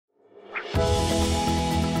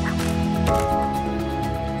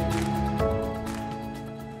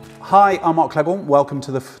Hi, I'm Mark Cleghorn. Welcome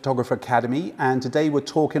to the Photographer Academy, and today we're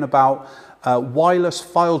talking about wireless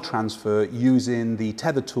file transfer using the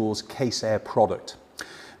Tether Tools Case Air product.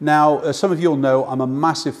 Now, as some of you will know, I'm a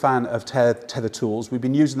massive fan of Tether Tools. We've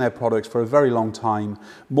been using their products for a very long time,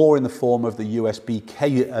 more in the form of the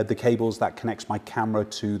USB the cables that connects my camera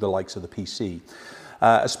to the likes of the PC.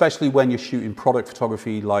 Especially when you're shooting product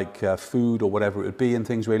photography like food or whatever it would be and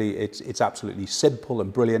things, really, it's absolutely simple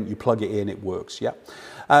and brilliant. You plug it in, it works, yeah.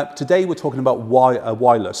 Today we're talking about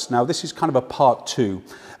wireless. Now this is kind of a part two.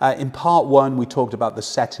 In part one we talked about the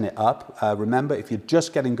setting it up. Remember, if you're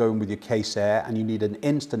just getting going with your Case Air and you need an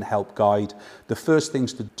instant help guide, the first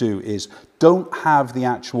things to do is don't have the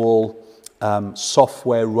actual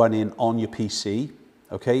software running on your PC.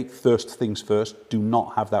 Okay, first things first, do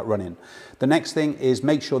not have that running. The next thing is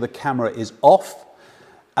make sure the camera is off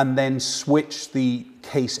and then switch the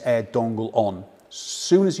Case Air dongle on. As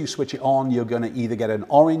soon as you switch it on, you're going to either get an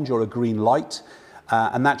orange or a green light,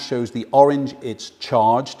 and that shows the orange, it's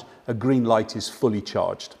charged, a green light is fully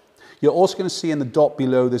charged. You're also going to see in the dot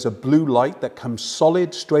below there's a blue light that comes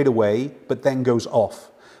solid straight away but then goes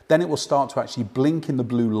off. Then it will start to actually blink in the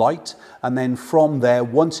blue light, and then from there,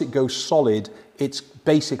 once it goes solid, it's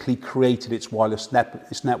basically created its wireless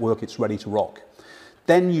network, it's ready to rock.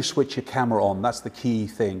 Then you switch your camera on, that's the key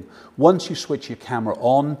thing. Once you switch your camera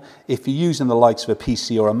on, if you're using the likes of a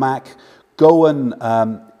PC or a Mac, go and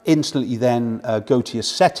instantly then go to your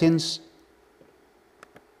settings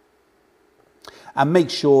and make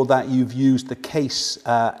sure that you've used the Case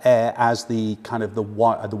Air as the kind of the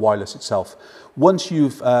wireless itself. Once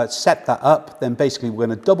you've set that up, then basically we're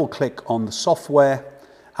going to double click on the software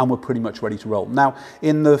and we're pretty much ready to roll. Now,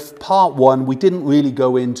 in the part one, we didn't really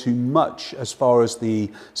go into much as far as the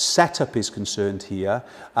setup is concerned here,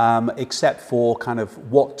 except for kind of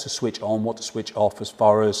what to switch on, what to switch off, as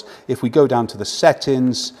far as if we go down to the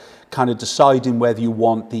settings, kind of deciding whether you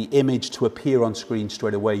want the image to appear on screen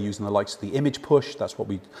straight away using the likes of the image push, that's what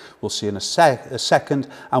we will see in a second,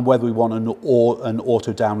 and whether we want an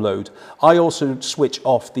auto download. I also switch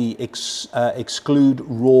off the exclude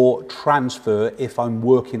raw transfer if I'm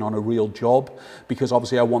working on a real job, because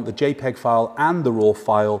obviously I want the JPEG file and the raw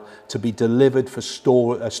file to be delivered for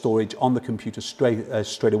storage on the computer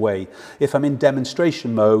straight away. If I'm in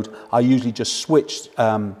demonstration mode, I usually just switch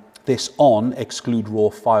this on, exclude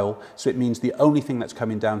raw file, so it means the only thing that's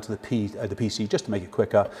coming down to the PC, just to make it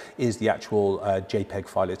quicker, is the actual JPEG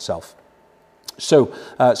file itself. So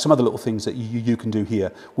some other little things that you can do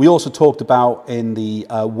here. We also talked about in the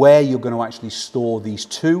where you're going to actually store these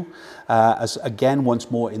two. As again,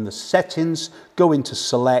 once more in the settings, go into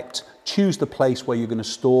select, choose the place where you're going to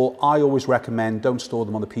store. I always recommend don't store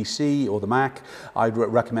them on the PC or the Mac. I'd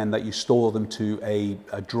recommend that you store them to a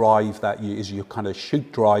drive that is your kind of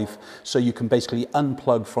shoot drive, so you can basically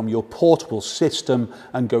unplug from your portable system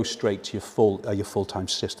and go straight to your full-time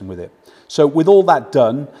system with it. So with all that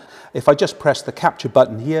done, if I just press the capture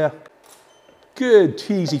button here, good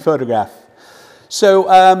cheesy photograph.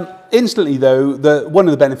 So instantly though, one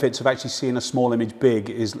of the benefits of actually seeing a small image big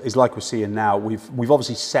is like we're seeing now. We've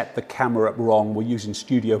obviously set the camera up wrong. We're using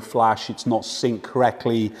Studio Flash. It's not synced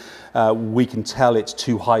correctly. We can tell it's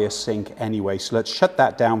too high a sync anyway. So let's shut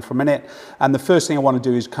that down for a minute. And the first thing I want to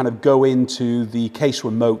do is kind of go into the Case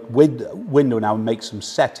Remote window now and make some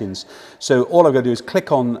settings. So all I've got to do is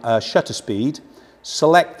click on shutter speed.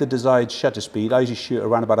 Select the desired shutter speed. I usually shoot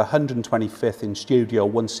around about 125th in studio,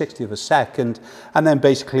 1/60th of a second, and then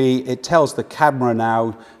basically it tells the camera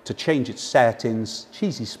now to change its settings,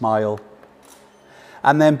 cheesy smile,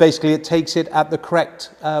 and then basically it takes it at the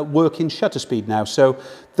correct working shutter speed now. So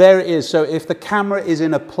there it is. So if the camera is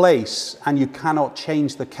in a place and you cannot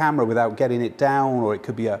change the camera without getting it down, or it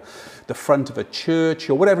could be the front of a church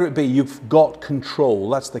or whatever it be, you've got control.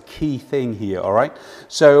 That's the key thing here, all right?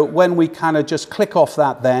 So when we kind of just click off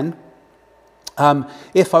that then,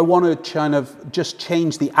 if I want to kind of just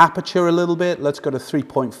change the aperture a little bit, let's go to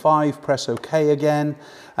 3.5, press OK again,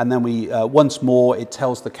 and then we once more it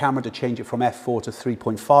tells the camera to change it from f4 to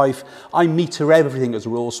 3.5. I meter everything as a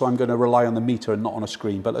rule, so I'm going to rely on the meter and not on a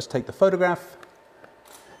screen. But let's take the photograph.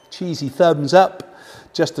 Cheesy thumbs up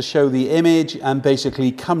just to show the image, and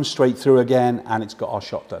basically come straight through again, and it's got our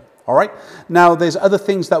shot done. All right. Now, there's other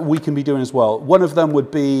things that we can be doing as well. One of them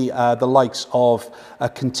would be the likes of a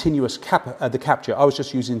continuous the capture. I was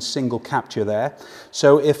just using single capture there.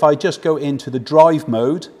 So if I just go into the drive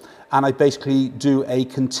mode and I basically do a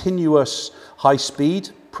continuous high speed,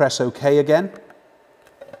 press OK again.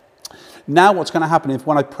 Now what's going to happen is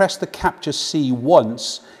when I press the Capture C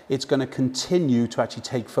once, it's going to continue to actually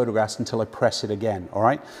take photographs until I press it again, all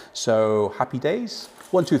right? So happy days.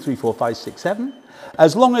 1, 2, 3, 4, 5, 6, 7.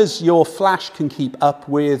 As long as your flash can keep up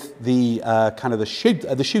with the kind of the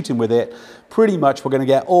shooting with it, pretty much we're going to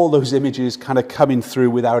get all those images kind of coming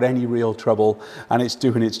through without any real trouble, and it's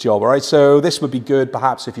doing its job. All right, so this would be good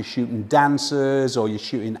perhaps if you're shooting dancers or you're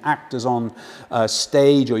shooting actors on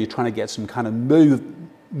stage, or you're trying to get some kind of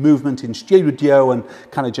movement in studio and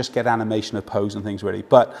kind of just get animation of pose and things really.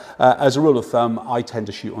 But as a rule of thumb, I tend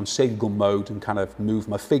to shoot on single mode and kind of move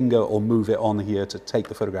my finger or move it on here to take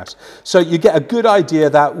the photographs. So you get a good idea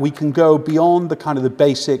that we can go beyond the kind of the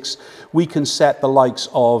basics. We can set the likes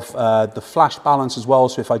of the flash balance as well.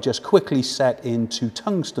 So if I just quickly set into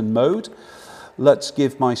tungsten mode, let's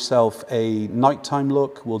give myself a nighttime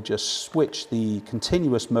look. We'll just switch the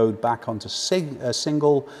continuous mode back onto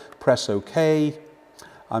single, press OK.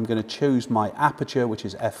 I'm going to choose my aperture, which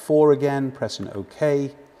is f4 again, pressing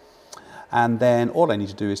OK. And then all I need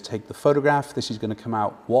to do is take the photograph. This is going to come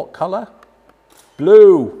out what color?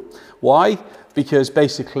 Blue. Why? Because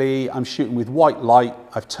basically I'm shooting with white light.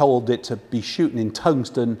 I've told it to be shooting in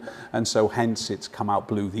tungsten, and so hence it's come out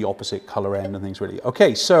blue, the opposite color end and things really.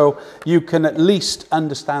 Okay, so you can at least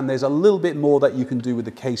understand there's a little bit more that you can do with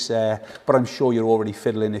the Case Air, but I'm sure you're already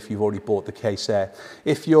fiddling if you've already bought the Case Air.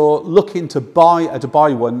 If you're looking to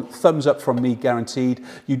buy one, thumbs up from me guaranteed.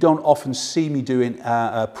 You don't often see me doing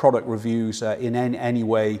product reviews in any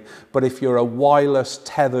way, but if you're a wireless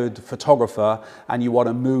tethered photographer and you want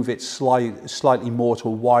to move it slightly more to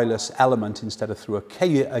a wireless element instead of through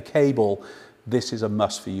a cable, this is a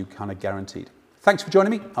must for you, kind of guaranteed. Thanks for joining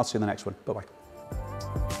me. I'll see you in the next one. Bye-bye.